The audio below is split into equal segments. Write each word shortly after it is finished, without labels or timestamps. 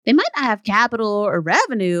They might not have capital or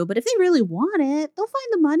revenue, but if they really want it, they'll find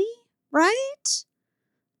the money, right?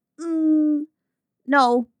 Mm,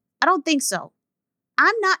 no, I don't think so.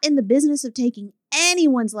 I'm not in the business of taking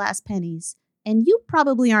anyone's last pennies, and you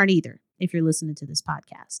probably aren't either if you're listening to this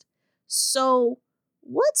podcast. So,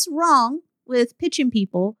 what's wrong with pitching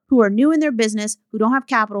people who are new in their business, who don't have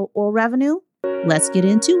capital or revenue? Let's get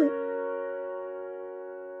into it.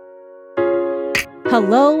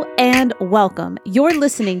 Hello and welcome. You're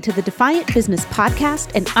listening to the Defiant Business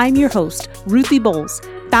Podcast, and I'm your host, Ruthie Bowles,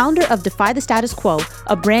 founder of Defy the Status Quo,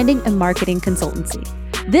 a branding and marketing consultancy.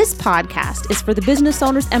 This podcast is for the business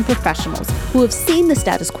owners and professionals who have seen the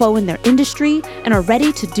status quo in their industry and are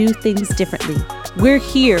ready to do things differently. We're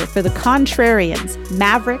here for the contrarians,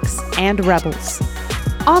 mavericks, and rebels.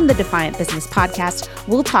 On the Defiant Business Podcast,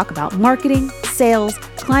 we'll talk about marketing, sales,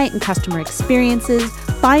 client and customer experiences,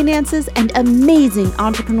 finances, and amazing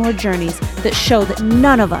entrepreneur journeys that show that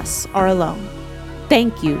none of us are alone.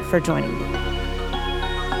 Thank you for joining me.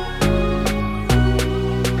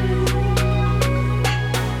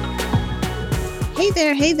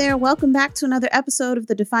 Hey there. Welcome back to another episode of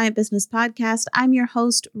the Defiant Business Podcast. I'm your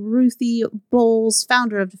host, Ruthie Bowles,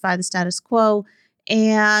 founder of Defy the Status Quo.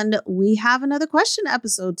 And we have another question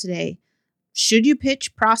episode today. Should you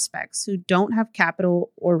pitch prospects who don't have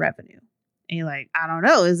capital or revenue? And you're like, I don't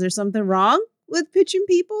know. Is there something wrong with pitching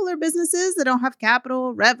people or businesses that don't have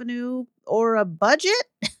capital, revenue, or a budget?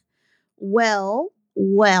 Well,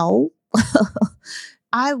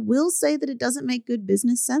 I will say that it doesn't make good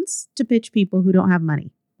business sense to pitch people who don't have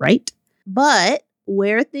money, right? But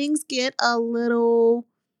where things get a little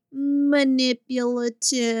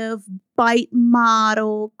manipulative, bite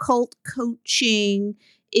model, cult coaching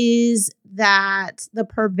is that the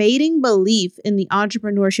pervading belief in the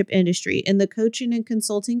entrepreneurship industry, in the coaching and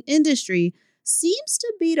consulting industry, seems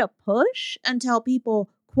to be to push until people,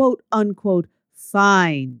 quote unquote,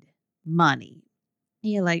 find money.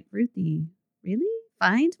 And you're like, Ruthie, really?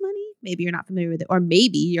 Find money? Maybe you're not familiar with it. Or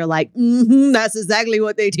maybe you're like, that's exactly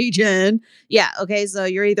what they teach in. Yeah, okay, so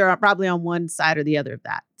you're either probably on one side or the other of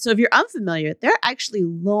that. So if you're unfamiliar, there are actually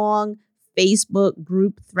long Facebook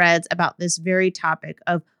group threads about this very topic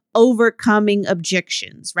of overcoming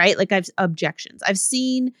objections, right? I've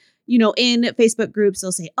seen, in Facebook groups,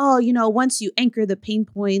 they'll say, once you anchor the pain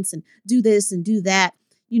points and do this and do that,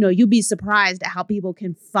 you'll be surprised at how people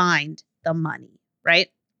can find the money, right?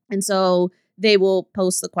 And so they will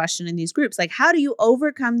post the question in these groups, like, how do you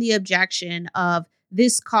overcome the objection of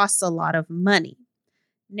this costs a lot of money?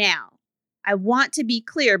 Now, I want to be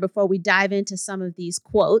clear before we dive into some of these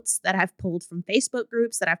quotes that I've pulled from Facebook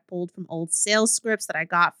groups, that I've pulled from old sales scripts that I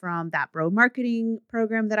got from that bro marketing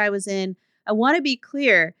program that I was in. I want to be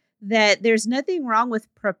clear that there's nothing wrong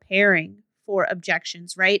with preparing for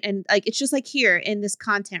objections, right? And it's just like here in this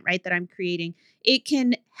content, right, that I'm creating, it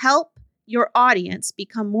can help your audience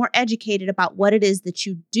become more educated about what it is that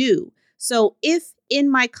you do. So if in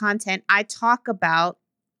my content, I talk about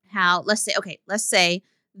how, let's say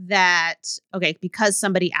that, because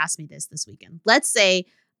somebody asked me this weekend, let's say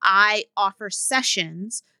I offer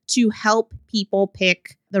sessions to help people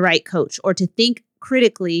pick the right coach or to think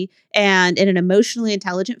critically and in an emotionally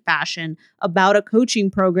intelligent fashion about a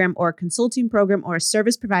coaching program or a consulting program or a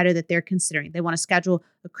service provider that they're considering. They want to schedule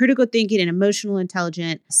a critical thinking and emotional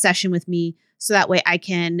intelligent session with me so that way I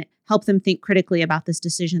can help them think critically about this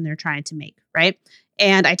decision they're trying to make, right?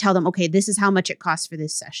 And I tell them, okay, this is how much it costs for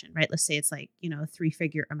this session, right? Let's say it's a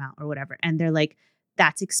 3-figure amount or whatever. And they're like,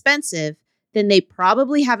 that's expensive. Then they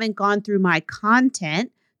probably haven't gone through my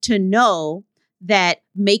content to know that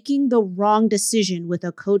making the wrong decision with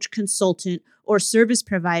a coach, consultant, or service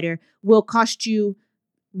provider will cost you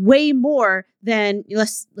way more than,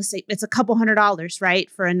 let's say it's a couple $100, right?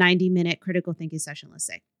 For a 90-minute critical thinking session, let's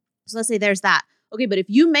say. So let's say there's that. Okay, but if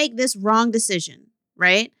you make this wrong decision,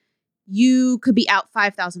 right? You could be out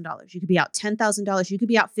 $5,000. You could be out $10,000. You could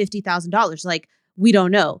be out $50,000. We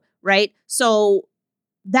don't know, right? So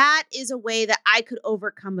that is a way that I could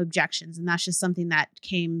overcome objections. And that's just something that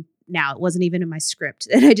came now. It wasn't even in my script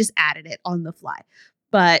and I just added it on the fly.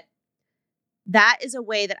 But that is a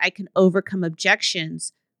way that I can overcome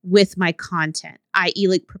objections with my content,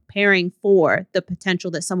 i.e. preparing for the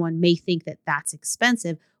potential that someone may think that that's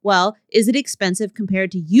expensive. Well, is it expensive compared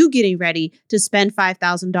to you getting ready to spend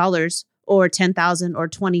 $5,000 or $10,000 or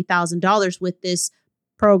 $20,000 with this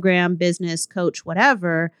program, business, coach,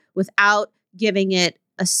 whatever, without giving it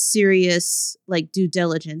a serious due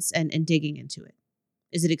diligence and digging into it?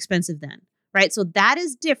 Is it expensive then? Right? So that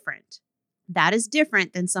is different. That is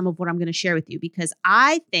different than some of what I'm going to share with you, because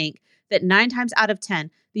I think that 9 times out of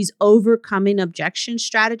 10, these overcoming objection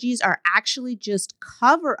strategies are actually just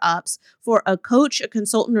cover-ups for a coach, a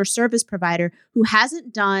consultant, or service provider who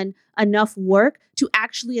hasn't done enough work to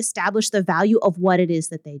actually establish the value of what it is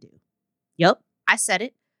that they do. Yep, I said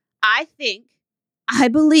it. I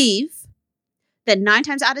believe that 9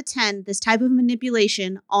 times out of 10, this type of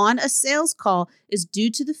manipulation on a sales call is due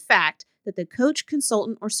to the fact that the coach,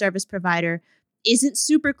 consultant, or service provider isn't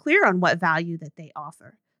super clear on what value that they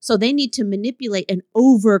offer. So they need to manipulate and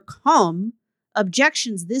overcome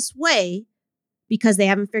objections this way because they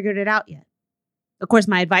haven't figured it out yet. Of course,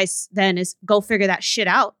 my advice then is go figure that shit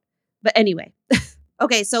out. But anyway,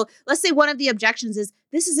 okay, so let's say one of the objections is,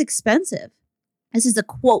 this is expensive. This is a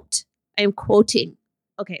quote. I am quoting.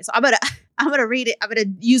 Okay, so I'm gonna read it. I'm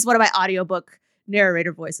gonna use one of my audiobook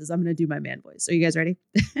narrator voices. I'm gonna do my man voice. Are you guys ready?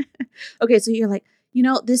 Okay, so you're like,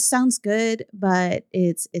 this sounds good, but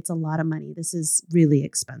it's a lot of money. This is really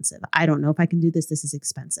expensive. I don't know if I can do this. This is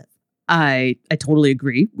expensive. I totally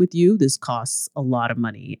agree with you. This costs a lot of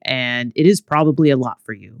money, and it is probably a lot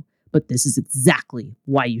for you. But this is exactly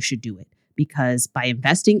why you should do it. Because by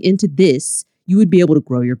investing into this, you would be able to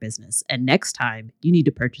grow your business. And next time you need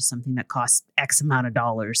to purchase something that costs X amount of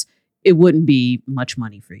dollars, it wouldn't be much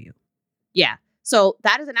money for you. Yeah. So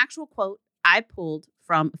that is an actual quote I pulled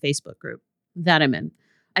from a Facebook group that I'm in.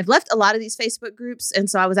 I've left a lot of these Facebook groups. And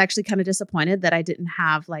so I was actually kind of disappointed that I didn't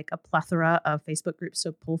have like a plethora of Facebook groups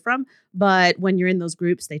to pull from. But when you're in those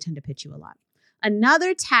groups, they tend to pitch you a lot.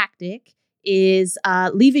 Another tactic is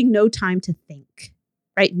leaving no time to think,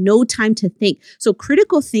 right? No time to think. So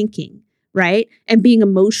critical thinking, right? And being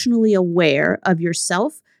emotionally aware of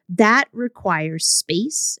yourself, that requires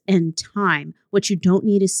space and time. What you don't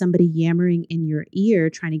need is somebody yammering in your ear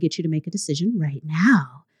trying to get you to make a decision right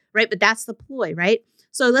now, right? But that's the ploy, right?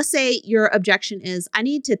 So let's say your objection is, I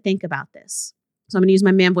need to think about this. So I'm going to use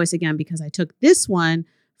my man voice again because I took this one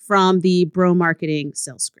from the Bro Marketing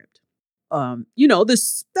sales script.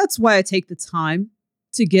 That's why I take the time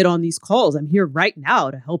to get on these calls. I'm here right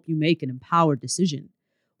now to help you make an empowered decision.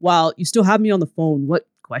 While you still have me on the phone, what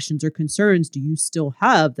questions or concerns do you still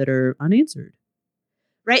have that are unanswered?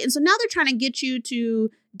 Right. And so now they're trying to get you to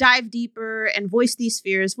dive deeper and voice these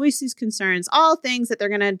fears, voice these concerns, all things that they're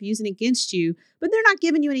going to be using against you, but they're not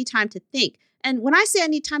giving you any time to think. And when I say I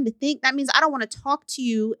need time to think, that means I don't want to talk to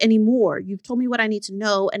you anymore. You've told me what I need to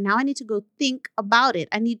know, and now I need to go think about it.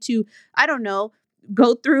 I need to,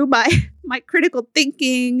 go through my critical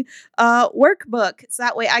thinking workbook. So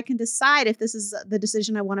that way I can decide if this is the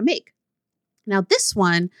decision I want to make. Now, this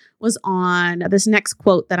one was on this next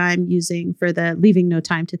quote that I'm using for the leaving no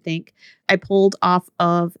time to think. I pulled off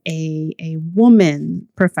of a woman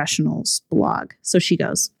professional's blog. So she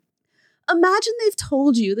goes, imagine they've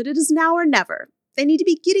told you that it is now or never. They need to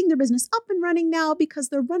be getting their business up and running now because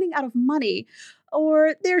they're running out of money,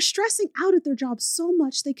 or they're stressing out at their job so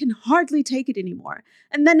much they can hardly take it anymore.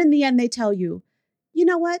 And then in the end, they tell you, you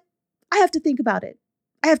know what? I have to think about it.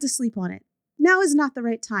 I have to sleep on it. Now is not the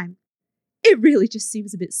right time. It really just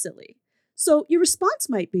seems a bit silly. So your response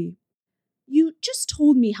might be, you just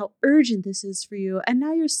told me how urgent this is for you, and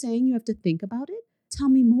now you're saying you have to think about it? Tell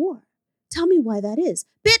me more. Tell me why that is.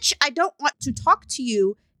 Bitch, I don't want to talk to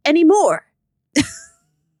you anymore.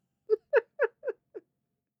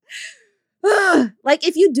 Like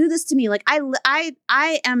if you do this to me, like I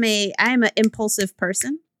am an impulsive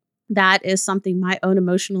person. That is something my own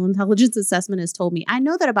emotional intelligence assessment has told me. I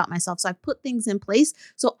know that about myself. So I've put things in place.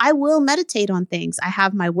 So I will meditate on things. I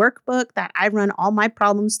have my workbook that I run all my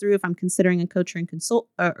problems through if I'm considering a coach or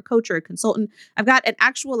a consultant. I've got an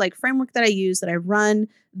actual framework that I use that I run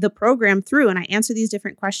the program through, and I answer these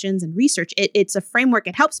different questions and research. It's a framework.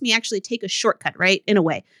 It helps me actually take a shortcut, right? In a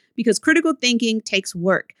way, because critical thinking takes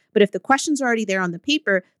work. But if the questions are already there on the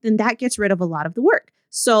paper, then that gets rid of a lot of the work.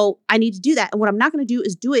 So I need to do that. And what I'm not going to do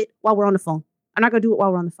is do it while we're on the phone. I'm not going to do it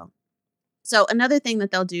while we're on the phone. So another thing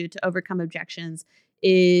that they'll do to overcome objections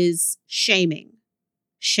is shaming.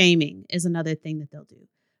 Shaming is another thing that they'll do,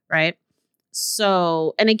 right?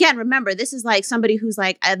 So, and again, remember, this is like somebody who's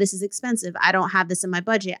like, this is expensive. I don't have this in my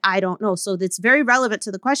budget. I don't know. So that's very relevant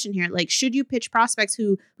to the question here. Like, should you pitch prospects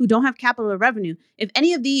who don't have capital or revenue? If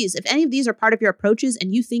any of these are part of your approaches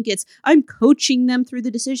and you think I'm coaching them through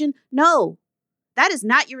the decision, no. That is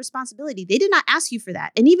not your responsibility. They did not ask you for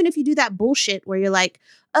that. And even if you do that bullshit where you're like,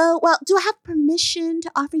 oh, well, do I have permission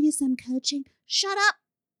to offer you some coaching? Shut up.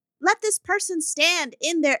 Let this person stand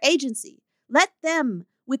in their agency. Let them,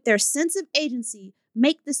 with their sense of agency,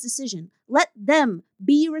 make this decision. Let them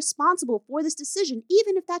be responsible for this decision,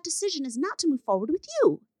 even if that decision is not to move forward with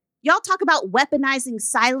you. Y'all talk about weaponizing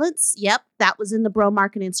silence. Yep, that was in the Bro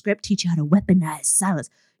Marketing script. Teach you how to weaponize silence.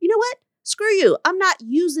 you know what? Screw you. I'm not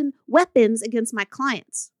using weapons against my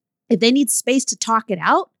clients. If they need space to talk it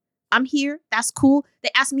out, I'm here. That's cool. They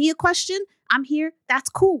ask me a question. I'm here. That's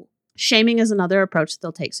cool. Shaming is another approach that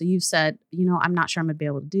they'll take. So you've said, I'm not sure I'm going to be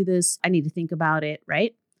able to do this. I need to think about it,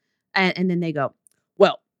 right? And then they go,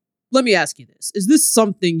 well, let me ask you this. Is this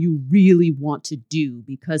something you really want to do?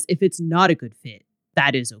 Because if it's not a good fit,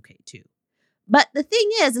 that is okay too. But the thing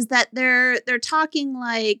is that they're talking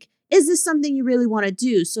like, is this something you really want to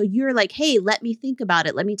do? So you're like, hey, let me think about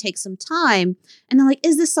it. Let me take some time. And they're like,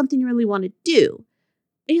 is this something you really want to do?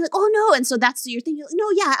 And you're like, oh no. And so that's your thing. You're like, no,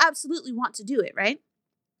 yeah, I absolutely want to do it, right?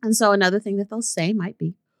 And so another thing that they'll say might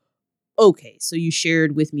be, okay, so you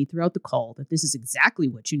shared with me throughout the call that this is exactly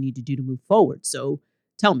what you need to do to move forward. So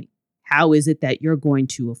tell me, how is it that you're going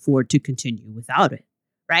to afford to continue without it?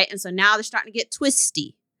 Right? And so now they're starting to get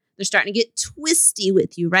twisty. They're starting to get twisty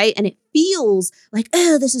with you, right? And it feels like,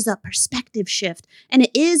 oh, this is a perspective shift. And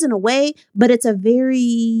it is in a way, but it's a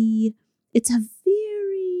very,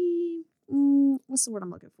 what's the word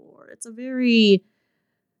I'm looking for? It's a very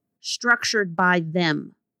structured by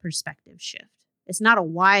them perspective shift. It's not a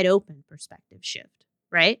wide open perspective shift,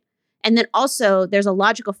 right? And then also there's a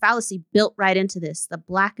logical fallacy built right into this, the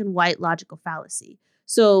black and white logical fallacy.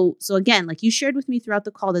 So again, like you shared with me throughout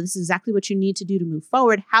the call that this is exactly what you need to do to move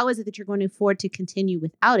forward. How is it that you're going to afford to continue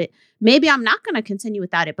without it? Maybe I'm not going to continue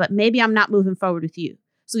without it, but maybe I'm not moving forward with you.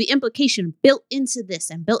 So the implication built into this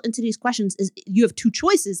and built into these questions is you have two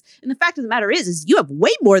choices. And the fact of the matter is you have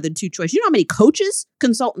way more than two choices. You know how many coaches,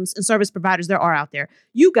 consultants, and service providers there are out there?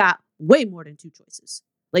 You got way more than two choices,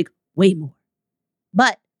 like way more.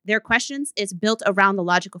 But their questions is built around the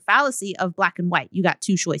logical fallacy of black and white. You got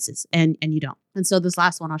two choices and you don't. And so this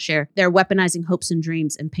last one I'll share, they're weaponizing hopes and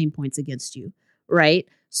dreams and pain points against you, right?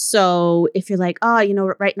 So if you're like,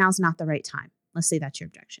 oh, right now's not the right time. Let's say that's your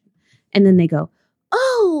objection. And then they go,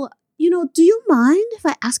 oh, do you mind if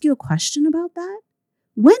I ask you a question about that?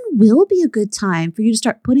 When will be a good time for you to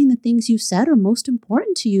start putting the things you said are most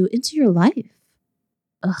important to you into your life?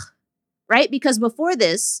 Ugh. Right? Because before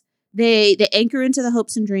this, they anchor into the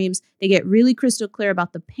hopes and dreams. They get really crystal clear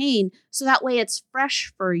about the pain. So that way it's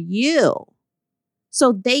fresh for you.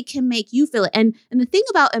 So they can make you feel it. And the thing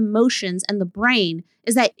about emotions and the brain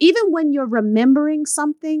is that even when you're remembering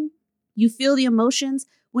something, you feel the emotions.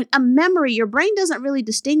 When a memory, your brain doesn't really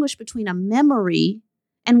distinguish between a memory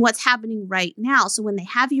and what's happening right now. So when they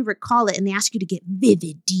have you recall it and they ask you to get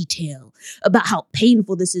vivid detail about how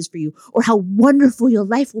painful this is for you or how wonderful your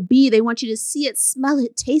life will be, they want you to see it, smell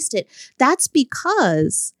it, taste it. That's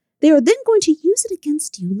because they are then going to use it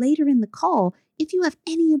against you later in the call if you have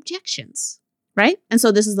any objections, right? And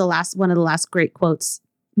so this is one of the last great quotes.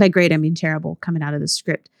 By great, I mean terrible, coming out of the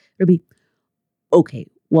script. It'll be, okay,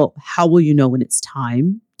 well, how will you know when it's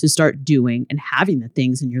time to start doing and having the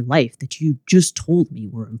things in your life that you just told me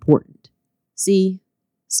were important? See,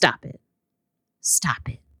 stop it. Stop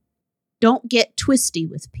it. Don't get twisty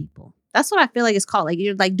with people. That's what I feel like it's called. Like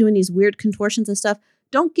you're like doing these weird contortions and stuff.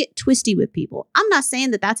 Don't get twisty with people. I'm not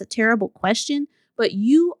saying that that's a terrible question, but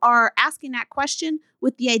you are asking that question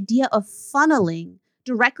with the idea of funneling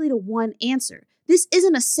directly to one answer. This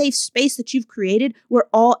isn't a safe space that you've created where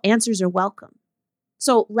all answers are welcome.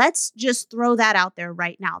 So let's just throw that out there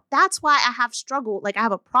right now. That's why I have struggled. Like I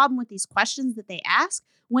have a problem with these questions that they ask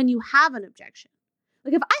when you have an objection.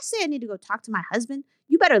 Like if I say I need to go talk to my husband,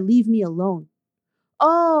 you better leave me alone.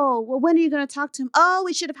 Oh, well, when are you going to talk to him? Oh,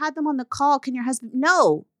 we should have had them on the call. Can your husband?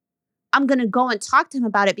 No, I'm going to go and talk to him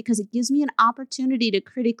about it because it gives me an opportunity to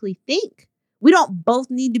critically think. We don't both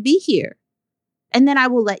need to be here. And then I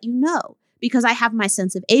will let you know because I have my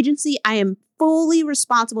sense of agency. I am fully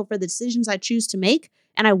responsible for the decisions I choose to make.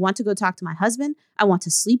 And I want to go talk to my husband. I want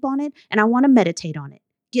to sleep on it and I want to meditate on it.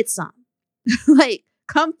 Get some. Like,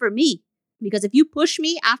 come for me. Because if you push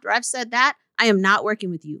me after I've said that, I am not working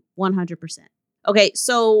with you 100%. Okay,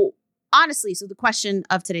 so honestly, so the question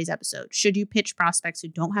of today's episode, should you pitch prospects who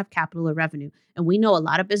don't have capital or revenue? And we know a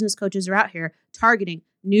lot of business coaches are out here targeting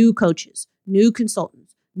new coaches, new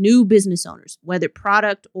consultants, new business owners, whether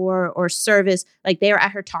product or service, like they are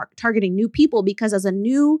at her targeting new people because as a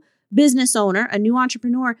new business owner, a new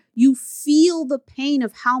entrepreneur, you feel the pain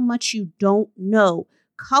of how much you don't know,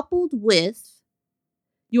 coupled with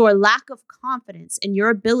your lack of confidence in your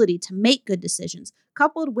ability to make good decisions,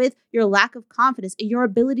 coupled with your lack of confidence in your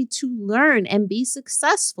ability to learn and be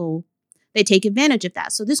successful. they take advantage of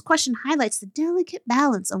that. So this question highlights the delicate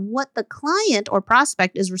balance of what the client or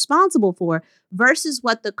prospect is responsible for versus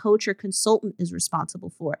what the coach or consultant is responsible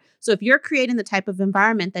for. So if you're creating the type of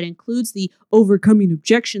environment that includes the overcoming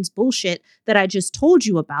objections bullshit that I just told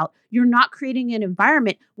you about, you're not creating an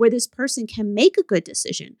environment where this person can make a good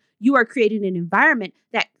decision. You are creating an environment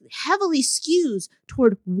that heavily skews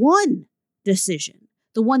toward one decision,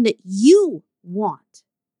 the one that you want.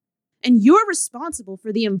 And you're responsible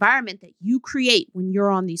for the environment that you create when you're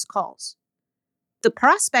on these calls. The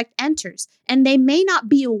prospect enters and they may not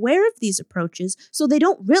be aware of these approaches, so they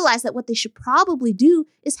don't realize that what they should probably do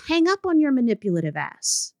is hang up on your manipulative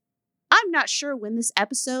ass. I'm not sure when this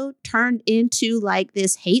episode turned into like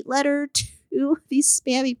this hate letter to these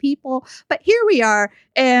spammy people, but here we are,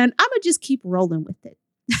 and I'm going to just keep rolling with it,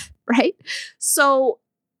 right? So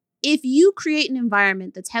if you create an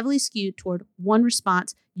environment that's heavily skewed toward one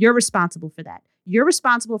response, you're responsible for that. You're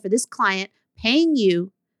responsible for this client paying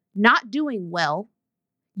you, not doing well.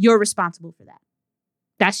 You're responsible for that.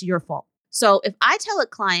 That's your fault. So if I tell a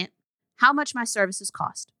client how much my services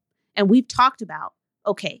cost, and we've talked about,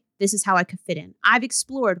 okay, this is how I could fit in. I've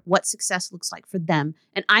explored what success looks like for them,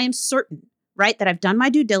 and I am certain, right, that I've done my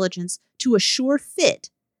due diligence to assure fit,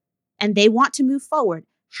 and they want to move forward.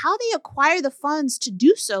 How they acquire the funds to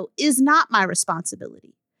do so is not my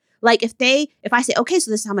responsibility. Like if I say, okay,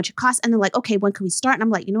 so this is how much it costs. And they're like, okay, when can we start? And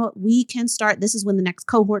I'm like, you know what? We can start. This is when the next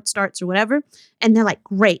cohort starts or whatever. And they're like,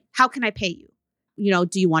 great. How can I pay you? You know,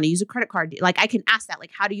 do you want to use a credit card? Like I can ask that,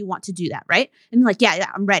 like, how do you want to do that? Right. And they're like, yeah,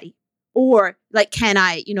 I'm ready. Or like, can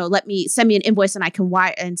I, send me an invoice and I can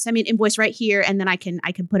wire and send me an invoice right here. And then I can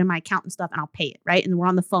put in my account and stuff and I'll pay it. Right. And we're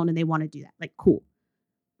on the phone and they want to do that. Like, cool.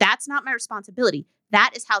 That's not my responsibility.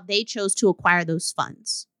 That is how they chose to acquire those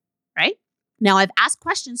funds, right? Now, I've asked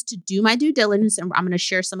questions to do my due diligence, and I'm going to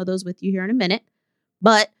share some of those with you here in a minute.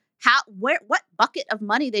 But what bucket of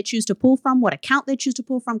money they choose to pull from, what account they choose to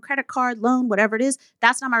pull from, credit card, loan, whatever it is,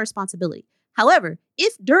 that's not my responsibility. However,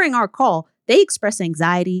 if during our call they express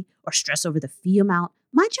anxiety or stress over the fee amount,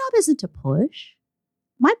 my job isn't to push.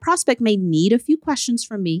 My prospect may need a few questions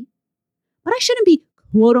from me, but I shouldn't be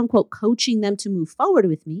quote unquote coaching them to move forward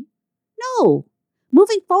with me. No.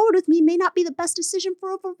 Moving forward with me may not be the best decision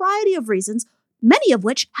for a variety of reasons, many of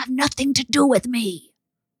which have nothing to do with me,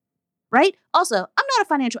 right? Also, I'm not a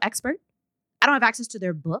financial expert. I don't have access to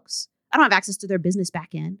their books. I don't have access to their business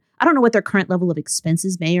back end. I don't know what their current level of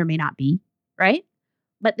expenses may or may not be, right?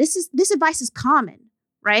 But this advice is common,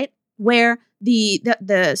 right? Where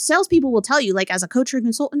the salespeople will tell you, like as a coach or a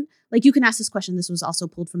consultant, like you can ask this question. This was also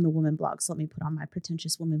pulled from the Woman blog. So let me put on my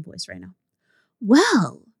pretentious woman voice right now.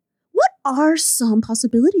 Well, what are some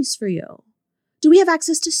possibilities for you? Do we have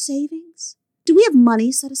access to savings? Do we have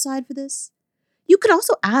money set aside for this? You could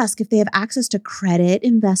also ask if they have access to credit,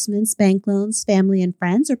 investments, bank loans, family and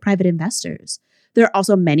friends, or private investors. There are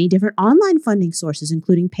also many different online funding sources,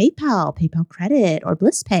 including PayPal, PayPal Credit, or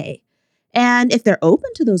BlissPay. And if they're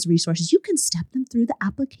open to those resources, you can step them through the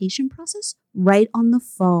application process right on the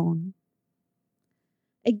phone.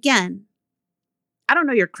 Again, I don't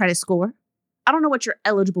know your credit score. I don't know what you're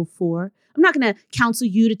eligible for. I'm not going to counsel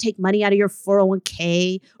you to take money out of your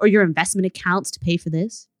 401k or your investment accounts to pay for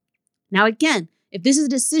this. Now, again, if this is a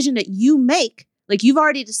decision that you make, like you've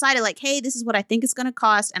already decided like, hey, this is what I think it's going to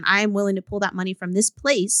cost and I am willing to pull that money from this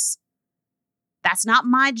place, that's not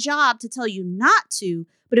my job to tell you not to.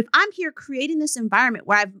 But if I'm here creating this environment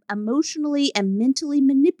where I've emotionally and mentally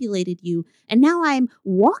manipulated you, and now I'm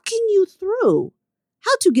walking you through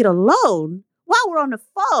how to get a loan while we're on the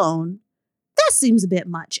phone, that seems a bit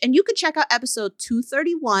much. And you can check out episode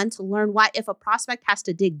 231 to learn why if a prospect has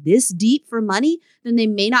to dig this deep for money, then they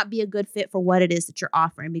may not be a good fit for what it is that you're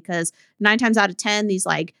offering. Because 9 times out of 10, these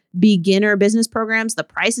like beginner business programs, the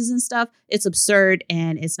prices and stuff, it's absurd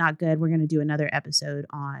and it's not good. We're going to do another episode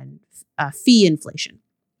on fee inflation.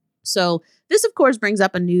 So this, of course, brings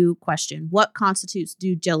up a new question. What constitutes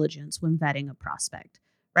due diligence when vetting a prospect?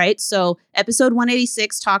 Right? So episode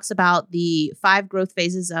 186 talks about the 5 growth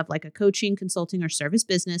phases of like a coaching, consulting, or service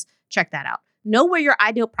business. Check that out. Know where your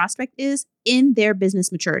ideal prospect is in their business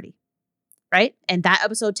maturity, right? And that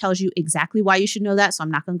episode tells you exactly why you should know that. So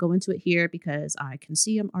I'm not going to go into it here because I can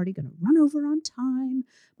see I'm already going to run over on time.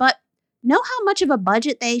 But know how much of a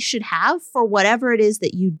budget they should have for whatever it is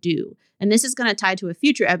that you do. And this is going to tie to a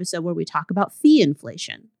future episode where we talk about fee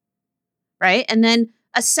inflation, right? And then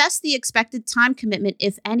assess the expected time commitment,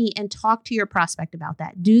 if any, and talk to your prospect about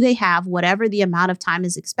that. Do they have whatever the amount of time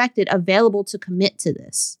is expected available to commit to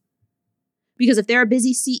this? Because if they're a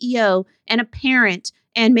busy CEO and a parent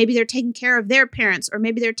and maybe they're taking care of their parents, or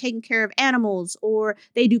maybe they're taking care of animals, or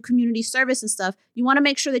they do community service and stuff. You want to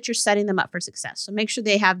make sure that you're setting them up for success. So make sure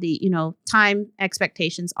they have the, time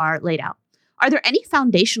expectations are laid out. Are there any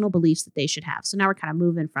foundational beliefs that they should have? So now we're kind of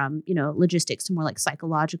moving from, logistics to more like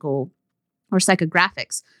psychological or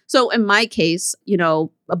psychographics. So in my case,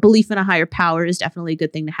 a belief in a higher power is definitely a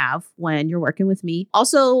good thing to have when you're working with me.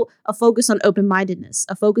 Also, a focus on open-mindedness,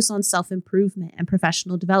 a focus on self-improvement and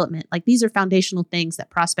professional development. Like, these are foundational things that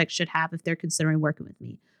prospects should have if they're considering working with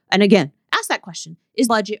me. And again, ask that question. Is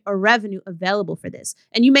budget or revenue available for this?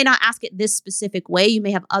 And you may not ask it this specific way. You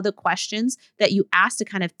may have other questions that you ask to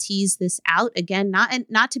kind of tease this out. Again,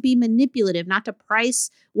 not to be manipulative, not to price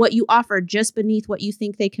what you offer just beneath what you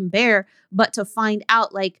think they can bear, but to find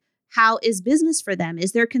out, like, how is business for them?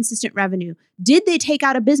 Is there consistent revenue? Did they take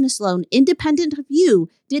out a business loan independent of you?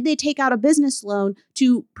 Did they take out a business loan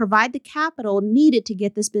to provide the capital needed to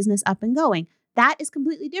get this business up and going? That is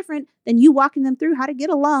completely different than you walking them through how to get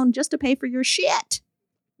a loan just to pay for your shit.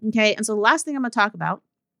 Okay. And so the last thing I'm going to talk about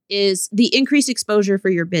is the increased exposure for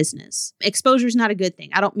your business. Exposure is not a good thing.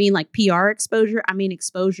 I don't mean like PR exposure. I mean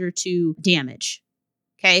exposure to damage.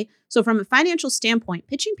 Okay. So from a financial standpoint,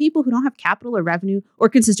 pitching people who don't have capital or revenue or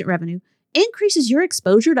consistent revenue increases your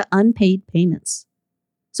exposure to unpaid payments.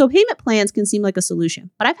 So payment plans can seem like a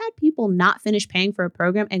solution, but I've had people not finish paying for a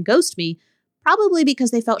program and ghost me, probably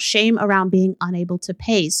because they felt shame around being unable to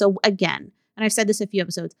pay. So again, and I've said this a few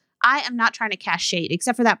episodes, I am not trying to cast shade,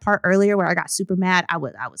 except for that part earlier where I got super mad. I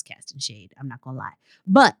was casting shade. I'm not going to lie.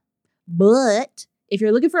 But if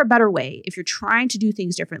you're looking for a better way, if you're trying to do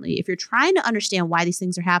things differently, if you're trying to understand why these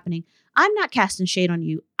things are happening, I'm not casting shade on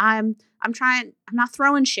you. I'm not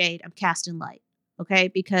throwing shade. I'm casting light. Okay.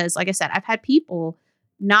 Because like I said, I've had people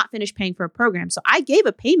not finish paying for a program. So I gave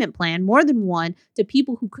a payment plan, more than one, to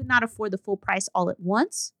people who could not afford the full price all at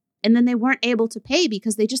once. And then they weren't able to pay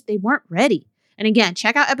because they weren't ready. And again,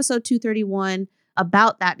 check out episode 231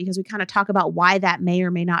 about that, because we kind of talk about why that may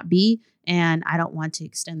or may not be. And I don't want to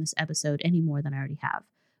extend this episode any more than I already have.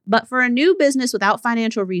 But for a new business without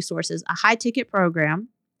financial resources, a high ticket program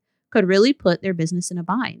could really put their business in a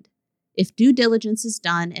bind. If due diligence is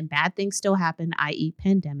done and bad things still happen, i.e.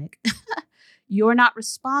 pandemic, you're not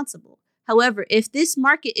responsible. However, if this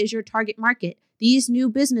market is your target market, these new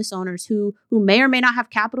business owners who may or may not have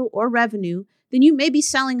capital or revenue, then you may be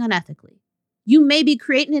selling unethically. You may be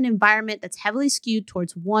creating an environment that's heavily skewed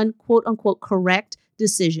towards one quote unquote correct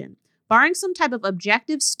decision, barring some type of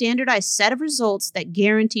objective, standardized set of results that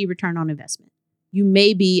guarantee return on investment. You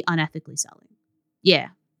may be unethically selling. Yeah,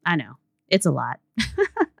 I know. It's a lot.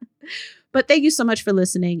 But thank you so much for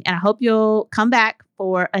listening. And I hope you'll come back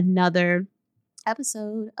for another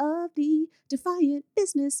episode of the Defiant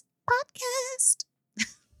Business Podcast.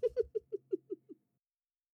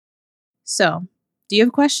 So, do you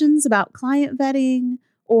have questions about client vetting?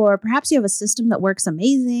 Or perhaps you have a system that works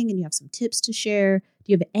amazing and you have some tips to share?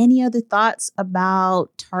 Do you have any other thoughts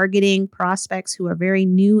about targeting prospects who are very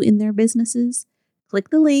new in their businesses? Click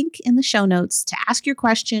the link in the show notes to ask your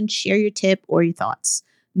question, share your tip, or your thoughts.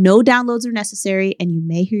 No downloads are necessary, and you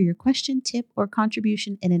may hear your question, tip, or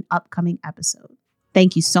contribution in an upcoming episode.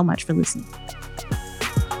 Thank you so much for listening.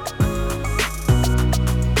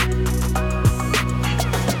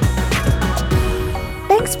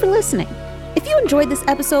 Thanks for listening. If you enjoyed this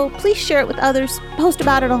episode, please share it with others, post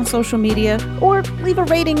about it on social media, or leave a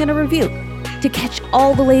rating and a review. To catch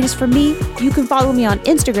all the latest from me, you can follow me on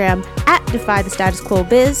Instagram at Defy the Status Quo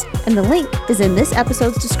Biz, and the link is in this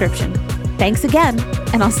episode's description. Thanks again,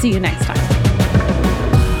 and I'll see you next time.